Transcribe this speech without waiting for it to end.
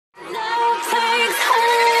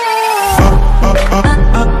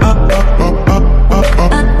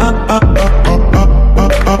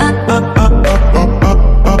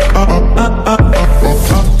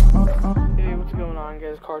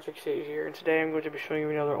and today I'm going to be showing you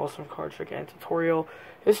another awesome card trick and tutorial.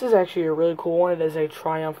 This is actually a really cool one. It is a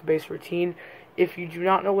Triumph based routine. If you do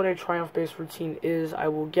not know what a Triumph based routine is, I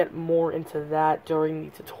will get more into that during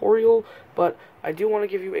the tutorial, but I do want to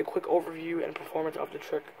give you a quick overview and performance of the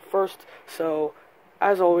trick first. So,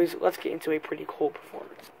 as always, let's get into a pretty cool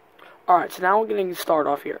performance. Alright, so now we're going to start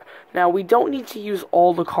off here. Now, we don't need to use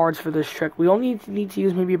all the cards for this trick. We only need to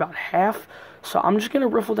use maybe about half. So I'm just going to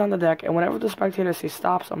riffle down the deck, and whenever the spectator says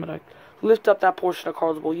stops, I'm going to lift up that portion of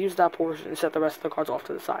cards. We'll use that portion and set the rest of the cards off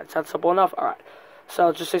to the side. Is that simple enough? Alright.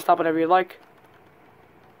 So just say stop whenever you like.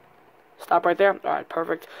 Stop right there. Alright,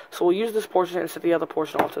 perfect. So we'll use this portion and set the other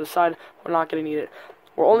portion off to the side. We're not going to need it.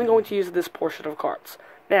 We're only going to use this portion of cards.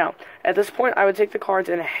 Now, at this point, I would take the cards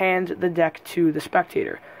and hand the deck to the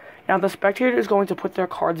spectator. Now, the spectator is going to put their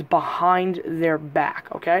cards behind their back,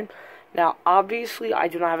 okay? Now, obviously, I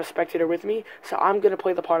do not have a spectator with me, so I'm going to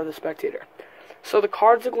play the part of the spectator. So the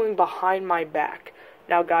cards are going behind my back.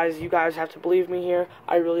 Now, guys, you guys have to believe me here.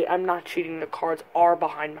 I'm not cheating. The cards are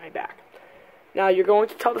behind my back. Now, you're going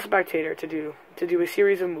to tell the spectator to do a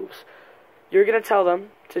series of moves. You're going to tell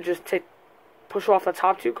them to just push off the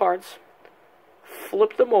top two cards,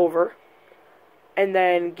 flip them over, and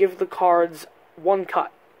then give the cards one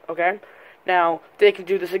cut. Okay? Now, they can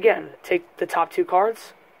do this again. Take the top two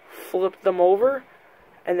cards, flip them over,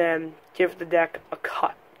 and then give the deck a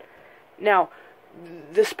cut. Now,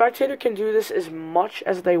 the spectator can do this as much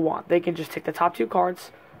as they want. They can just take the top two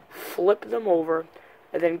cards, flip them over,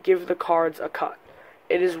 and then give the cards a cut.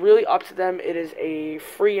 It is really up to them. It is a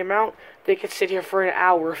free amount. They could sit here for an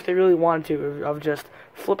hour if they really wanted to, of just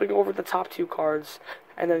flipping over the top two cards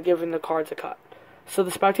and then giving the cards a cut. So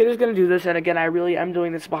the spectator is going to do this, and again, I really am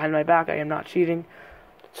doing this behind my back. I am not cheating.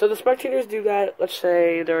 So the spectators do that. Let's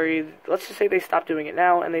just say they stop doing it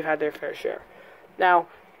now, and they've had their fair share. Now,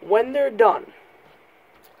 when they're done,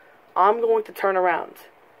 I'm going to turn around,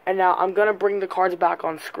 and now I'm going to bring the cards back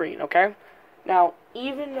on screen, okay? Now,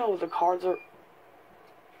 even though the cards are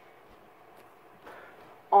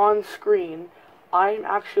on screen, I'm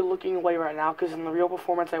actually looking away right now, because in the real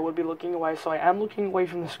performance I would be looking away, so I am looking away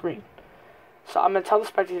from the screen. So I'm going to tell the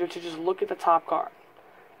spectator to just look at the top card.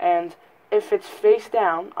 And if it's face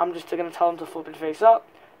down, I'm just going to tell them to flip it face up.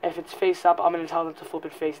 If it's face up, I'm going to tell them to flip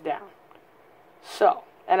it face down. So,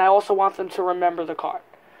 and I also want them to remember the card.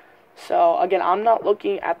 So, again, I'm not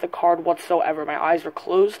looking at the card whatsoever. My eyes are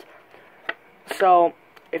closed. So,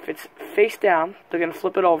 if it's face down, they're going to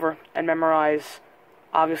flip it over and memorize,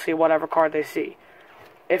 obviously, whatever card they see.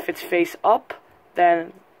 If it's face up,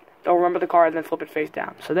 then they'll remember the card and then flip it face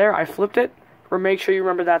down. So there, I flipped it. Make sure you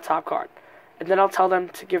remember that top card. And then I'll tell them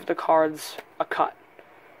to give the cards a cut.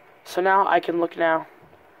 So now I can look now.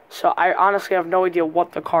 So I honestly have no idea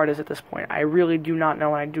what the card is at this point. I really do not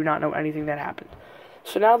know, and I do not know anything that happened.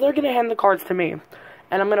 So now they're going to hand the cards to me.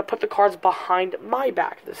 And I'm going to put the cards behind my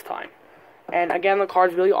back this time. And again, the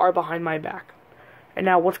cards really are behind my back. And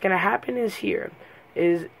now what's going to happen is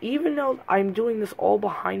even though I'm doing this all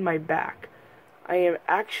behind my back, I am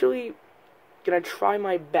actually going to try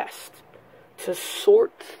my best to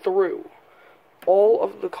sort through all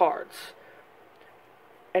of the cards.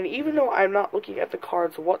 And even though I'm not looking at the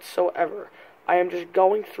cards whatsoever, I am just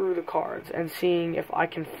going through the cards and seeing if I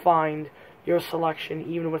can find your selection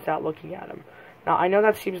even without looking at them. Now, I know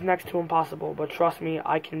that seems next to impossible, but trust me,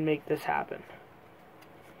 I can make this happen.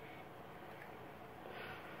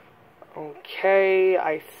 Okay,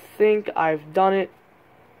 I think I've done it.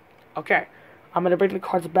 Okay, I'm going to bring the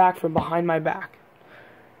cards back from behind my back.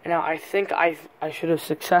 And now, I think I should have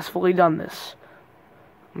successfully done this.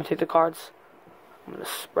 I'm going to take the cards, I'm going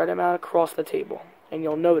to spread them out across the table. And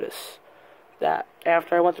you'll notice that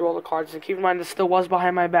after I went through all the cards, and keep in mind this still was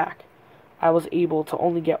behind my back, I was able to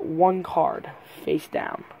only get one card face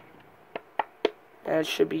down. And it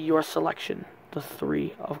should be your selection, the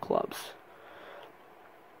 3 of clubs.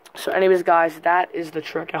 So anyways, guys, that is the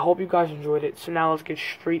trick. I hope you guys enjoyed it. So now let's get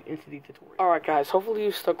straight into the tutorial. Alright, guys, hopefully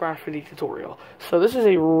you stuck around for the tutorial. So this is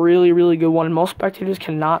a really, really good one. Most spectators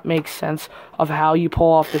cannot make sense of how you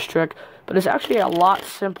pull off this trick, but it's actually a lot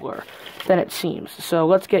simpler than it seems. So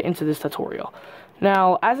let's get into this tutorial.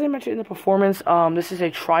 Now, as I mentioned in the performance, this is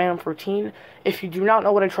a Triumph routine. If you do not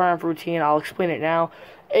know what a Triumph routine, I'll explain it now.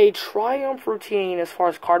 A Triumph routine, as far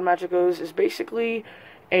as card magic goes, is basically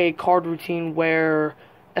a card routine where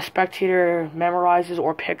a spectator memorizes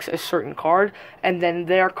or picks a certain card, and then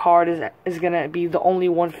their card is going to be the only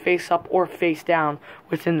one face up or face down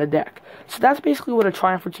within the deck. So that's basically what a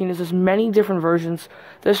Triumph routine is. There's many different versions.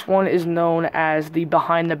 This one is known as the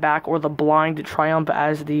behind the back or the blind Triumph,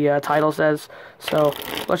 as the title says. So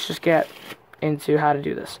let's just get into how to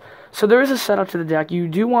do this. So there is a setup to the deck. You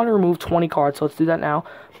do want to remove 20 cards, so let's do that now.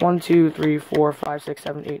 1, 2, 3, 4, 5, 6,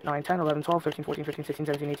 7, 8, 9, 10, 11, 12, 13, 14, 15, 16,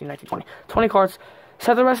 17, 18, 19, 20. 20 cards.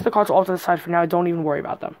 Set the rest of the cards off to the side for now. Don't even worry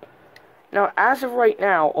about them. Now, as of right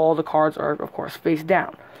now, all the cards are, of course, face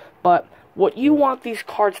down. But what you want these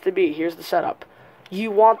cards to be, here's the setup. You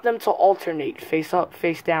want them to alternate, face up,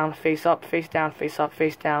 face down, face up, face down, face up,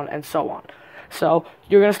 face down, and so on. So,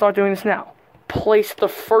 you're going to start doing this now. Place the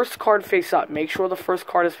first card face up. Make sure the first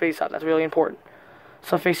card is face up. That's really important.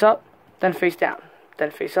 So, face up, then face down, then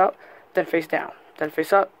face up, then face down, then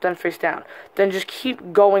face up, then face down. Then just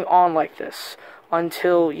keep going on like this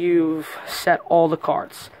until you've set all the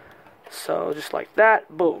cards. So, just like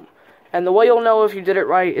that, boom. And the way you'll know if you did it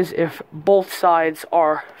right is if both sides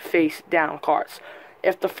are face down cards.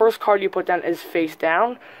 If the first card you put down is face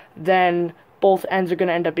down, then both ends are going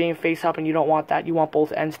to end up being face up, and you don't want that. You want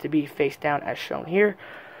both ends to be face down as shown here.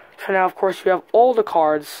 So now, of course, you have all the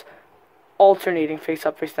cards alternating face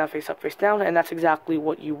up, face down, face up, face down, and that's exactly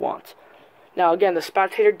what you want. Now, again, the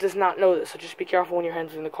spectator does not know this, so just be careful when you're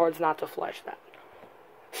handling the cards not to flash that.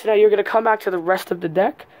 So now you're going to come back to the rest of the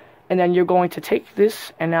deck, and then you're going to take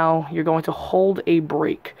this, and now you're going to hold a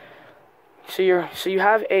break. So you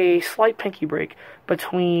have a slight pinky break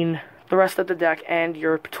between the rest of the deck and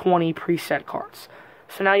your 20 preset cards.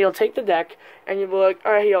 So now you'll take the deck, and you'll be like,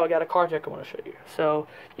 alright, yo, I got a card deck I want to show you. So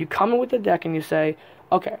you come in with the deck, and you say,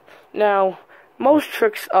 okay, now, most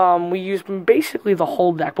tricks, we use basically the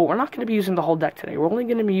whole deck, but we're not going to be using the whole deck today. We're only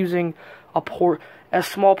going to be using a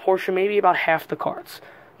small portion, maybe about half the cards.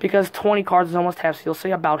 Because 20 cards is almost half, so you'll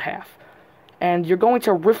say about half. And you're going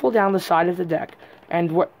to riffle down the side of the deck,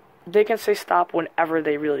 and they can say stop whenever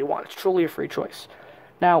they really want. It's truly a free choice.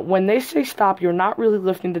 Now, when they say stop, you're not really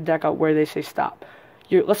lifting the deck out where they say stop.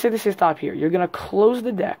 Let's say they say stop here. You're going to close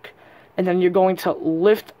the deck, and then you're going to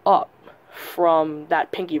lift up from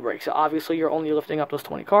that pinky break. So obviously, you're only lifting up those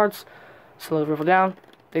 20 cards. So let's riffle down.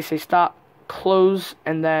 They say stop, close,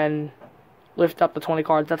 and then lift up the 20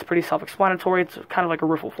 cards. That's pretty self-explanatory. It's kind of like a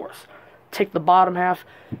riffle force. Take the bottom half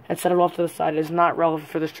and set it off to the side. It is not relevant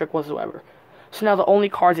for this trick whatsoever. So now the only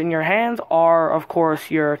cards in your hand are, of course,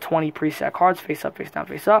 your 20 preset cards, face up, face down,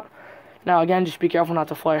 face up. Now, again, just be careful not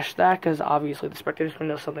to flash that, because obviously the spectator's going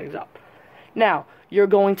to know something's up. Now, you're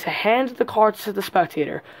going to hand the cards to the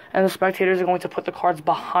spectator, and the spectators are going to put the cards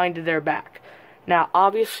behind their back. Now,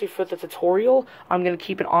 obviously, for the tutorial, I'm going to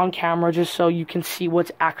keep it on camera just so you can see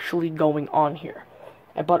what's actually going on here.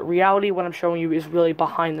 But reality, what I'm showing you is really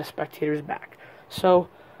behind the spectator's back. So,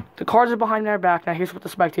 the cards are behind their back. Now, here's what the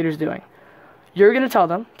spectator's doing. You're going to tell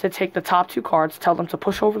them to take the top two cards, tell them to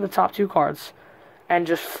push over the top two cards, and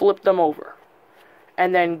just flip them over.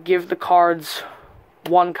 And then give the cards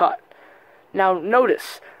one cut. Now,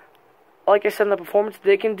 notice, like I said in the performance,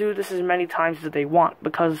 they can do this as many times as they want,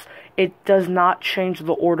 because it does not change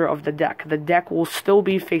the order of the deck. The deck will still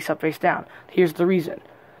be face up, face down. Here's the reason.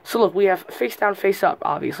 So look, we have face down, face up,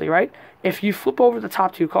 obviously, right? If you flip over the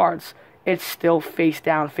top two cards, it's still face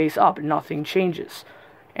down, face up. Nothing changes.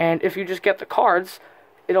 And if you just get the cards,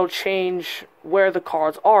 it'll change where the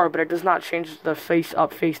cards are, but it does not change the face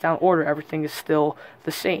up, face down order. Everything is still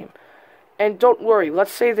the same. And don't worry,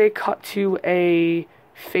 let's say they cut to a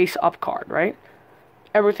face up card, right?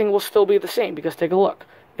 Everything will still be the same, because take a look.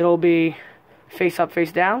 It'll be face up,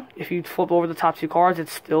 face down. If you flip over the top two cards,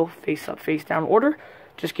 it's still face up, face down order.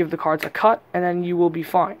 Just give the cards a cut, and then you will be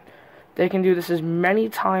fine. They can do this as many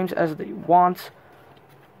times as they want,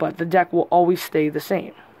 but the deck will always stay the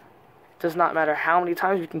same. It does not matter how many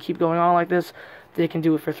times you can keep going on like this. They can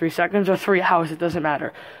do it for 3 seconds or 3 hours. It doesn't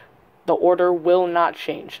matter. The order will not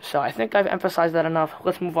change. So I think I've emphasized that enough.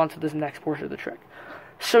 Let's move on to this next portion of the trick.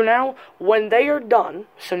 So now, when they are done,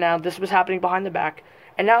 so now this was happening behind the back,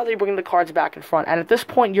 and now they bring the cards back in front. And at this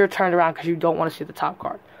point, you're turned around because you don't want to see the top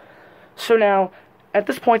card. So now, at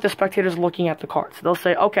this point, the spectator's looking at the cards. They'll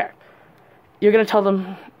say, okay, you're going to tell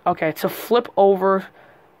them, okay, to flip over.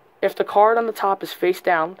 If the card on the top is face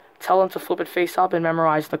down, tell them to flip it face up and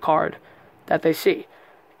memorize the card that they see.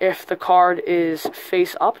 If the card is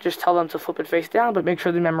face up, just tell them to flip it face down, but make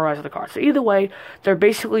sure they memorize the card. So either way, they're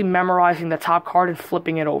basically memorizing the top card and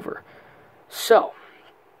flipping it over. So,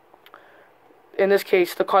 in this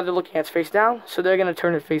case, the card they're looking at is face down, so they're going to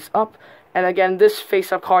turn it face up. And again, this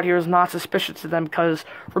face-up card here is not suspicious to them because,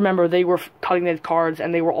 remember, they were cutting the cards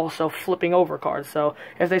and they were also flipping over cards. So,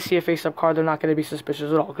 if they see a face-up card, they're not going to be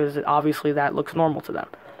suspicious at all because obviously that looks normal to them.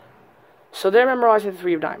 So, they're memorizing the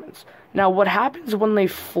 3 of diamonds. Now, what happens when they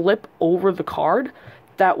flip over the card,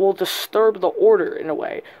 that will disturb the order in a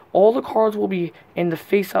way. All the cards will be in the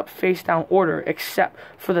face-up, face-down order except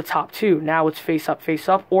for the top 2. Now, it's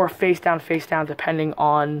face-up, or face-down, depending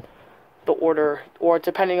on the order, or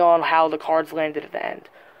depending on how the cards landed at the end.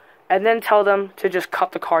 And then tell them to just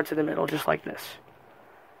cut the card to the middle, just like this.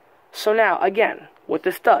 So now, again, what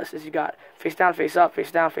this does is you got face down, face up,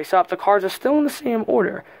 face down, face up. The cards are still in the same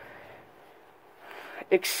order,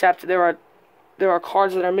 except there are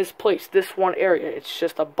cards that are misplaced. This one area, it's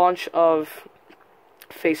just a bunch of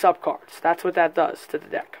face-up cards. That's what that does to the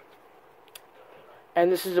deck.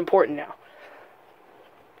 And this is important now.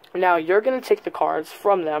 Now, you're going to take the cards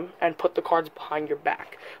from them and put the cards behind your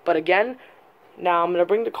back. But again, now I'm going to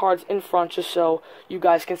bring the cards in front just so you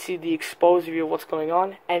guys can see the exposed view of what's going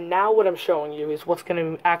on. And now what I'm showing you is what's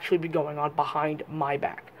going to actually be going on behind my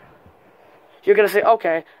back. You're going to say,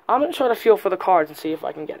 okay, I'm going to try to feel for the cards and see if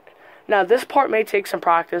I can get it. Now, this part may take some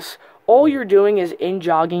practice. All you're doing is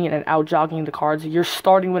in-jogging and out-jogging the cards. You're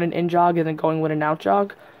starting with an in-jog and then going with an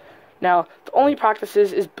out-jog. Now, the only practice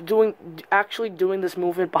is actually doing this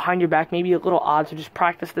movement behind your back. Maybe a little odd, so just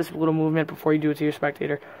practice this little movement before you do it to your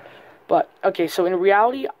spectator. But, okay, so in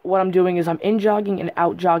reality, what I'm doing is I'm in-jogging and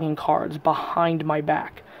out-jogging cards behind my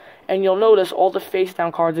back. And you'll notice all the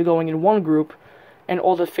face-down cards are going in one group, and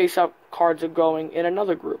all the face-up cards are going in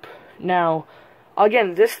another group. Now,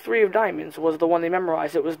 again, this 3 of diamonds was the one they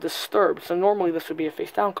memorized. It was disturbed, so normally this would be a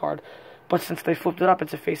face-down card, but since they flipped it up,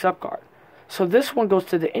 it's a face-up card. So this one goes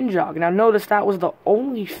to the in-jog. Now notice that was the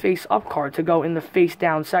only face-up card to go in the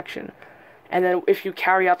face-down section. And then if you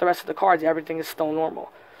carry out the rest of the cards, everything is still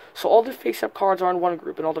normal. So all the face-up cards are in one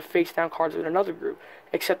group, and all the face-down cards are in another group,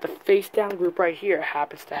 except the face-down group right here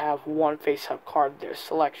happens to have one face-up card in their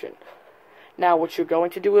selection. Now what you're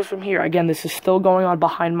going to do is from here, again, this is still going on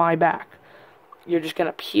behind my back. You're just going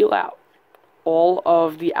to peel out all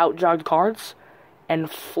of the out-jogged cards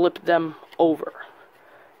and flip them over.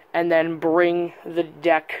 And then bring the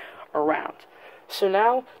deck around. So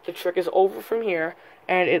now the trick is over from here,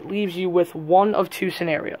 and it leaves you with one of 2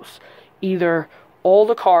 scenarios. Either all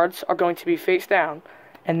the cards are going to be face down,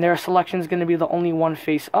 and their selection is going to be the only one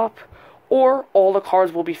face up, or all the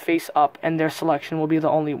cards will be face up, and their selection will be the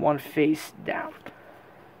only one face down.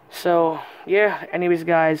 So, yeah, anyways,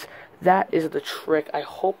 guys, that is the trick. I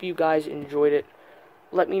hope you guys enjoyed it.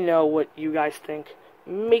 Let me know what you guys think.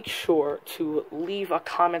 Make sure to leave a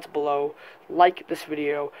comment below, like this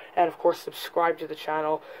video, and of course subscribe to the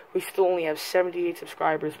channel. We still only have 78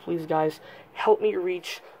 subscribers. Please, guys, help me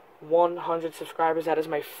reach 100 subscribers. That is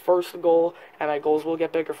my first goal, and my goals will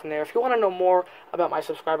get bigger from there. If you want to know more about my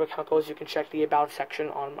subscriber count goals, you can check the About section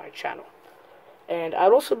on my channel. And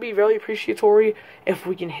I'd also be very appreciatory if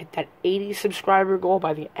we can hit that 80 subscriber goal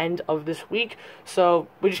by the end of this week. So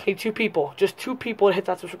we just need 2 people. Just 2 people to hit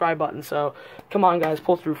that subscribe button. So come on, guys,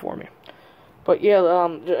 pull through for me. But yeah,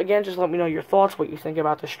 again, just let me know your thoughts, what you think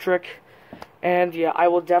about this trick. And yeah, I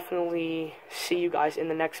will definitely see you guys in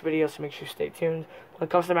the next video, so make sure you stay tuned. When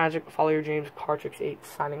it comes to magic, follow your dreams. Cardtrix 8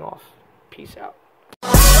 signing off. Peace out.